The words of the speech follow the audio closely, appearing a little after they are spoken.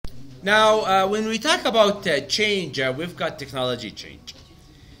Now, when we talk about change, we've got technology change.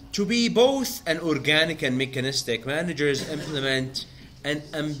 To be both an organic and mechanistic, managers implement an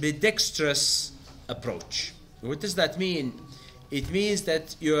ambidextrous approach. What does that mean? It means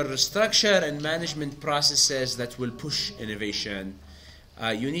that your structure and management processes that will push innovation,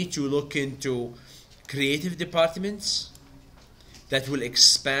 you need to look into creative departments that will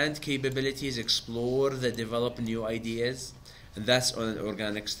expand capabilities, explore, develop new ideas, and that's on an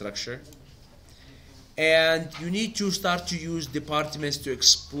organic structure. And you need to start to use departments to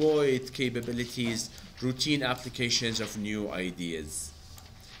exploit capabilities, routine applications of new ideas.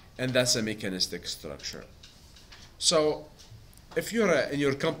 And that's a mechanistic structure. So if you're in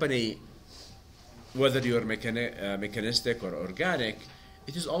your company, whether you're mechanistic or organic,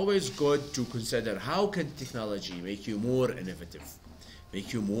 it is always good to consider how can technology make you more innovative,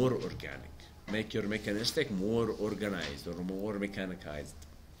 make you more organic, make your mechanistic more organized or more mechanized.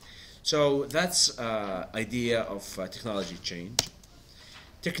 So that's idea of technology change.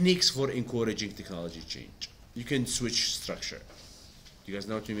 Techniques for encouraging technology change. You can switch structure. You guys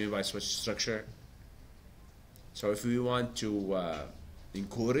know what we mean by switch structure? So if we want to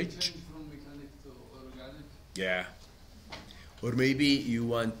encourage, Change from mechanic to organic. yeah, or maybe you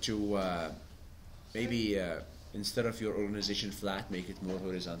want to instead of your organization flat, make it more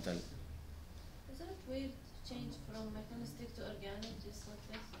horizontal. Is it weird to change from mechanistic to organic just like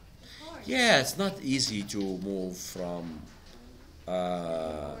this? It's hard. Yeah, it's not easy to move from.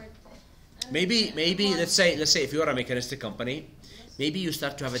 Maybe let's say if you're a mechanistic company, maybe you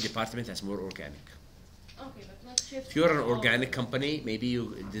start to have a department that's more organic. Okay, but not shift. If you're an organic company, maybe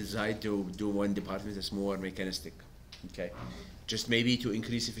you decide to do one department that's more mechanistic. Okay, just maybe to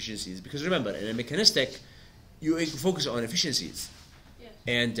increase efficiencies. Because remember, in a mechanistic, you focus on efficiencies, Yeah.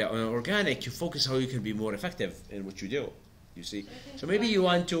 and on an organic, you focus how you can be more effective in what you do. You see, So I think so maybe you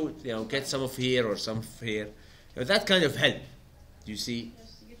want to get some of here or some of here. That kind of help. You see,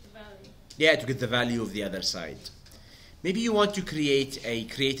 Just to get the value. yeah, to get the value of the other side. Maybe you want to create a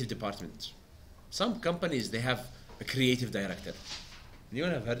creative department. Some companies, they have a creative director.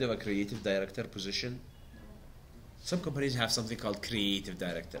 Anyone have heard of a creative director position? Some companies have something called creative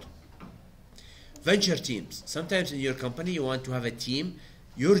director. Venture teams. Sometimes in your company, you want to have a team.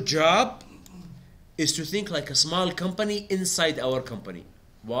 Your job is to think like a small company inside our company.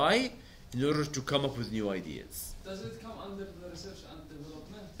 Why? In order to come up with new ideas. Does it come under the research and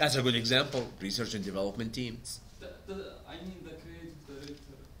development? That's a good example. Research and development teams. I mean the creative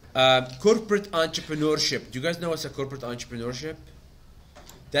director. Corporate entrepreneurship. Do you guys know what's a corporate entrepreneurship?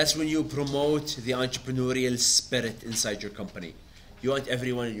 That's when you promote the entrepreneurial spirit inside your company. You want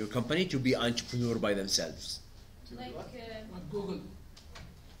everyone in your company to be entrepreneur by themselves. Like, Like Google.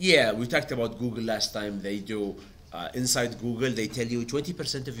 Yeah, we talked about Google last time. They do, inside Google, they tell you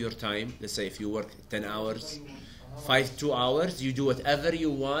 20% of your time, let's say if you work 10 hours, 2 hours, you do whatever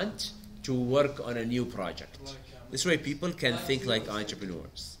you want to work on a new project. This way people can think like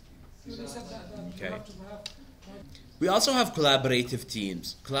entrepreneurs. Okay. We also have collaborative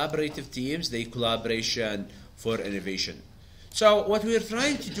teams. Collaborative teams, they collaboration for innovation. So what we're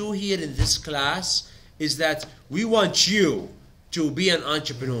trying to do here in this class is that we want you to be an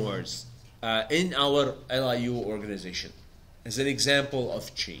entrepreneurs in our LIU organization as an example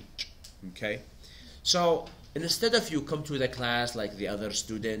of change. Okay? So instead of you come to the class like the other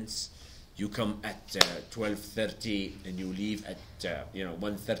students, you come at 12:30 and you leave at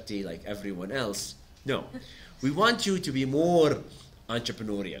 1:30 like everyone else. No. We want you to be more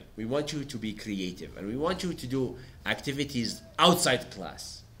entrepreneurial. We want you to be creative, and we want you to do activities outside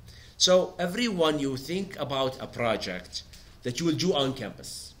class. So everyone, you think about a project that you will do on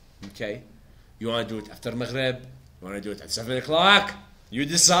campus. Okay? You want to do it after Maghrib, you want to do it at 7 o'clock, you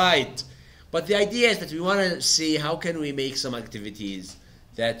decide. But the idea is that we want to see how can we make some activities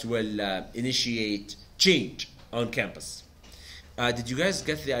that will initiate change on campus. Did you guys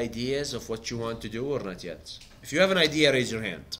get the ideas of what you want to do or not yet? If you have an idea, raise your hand.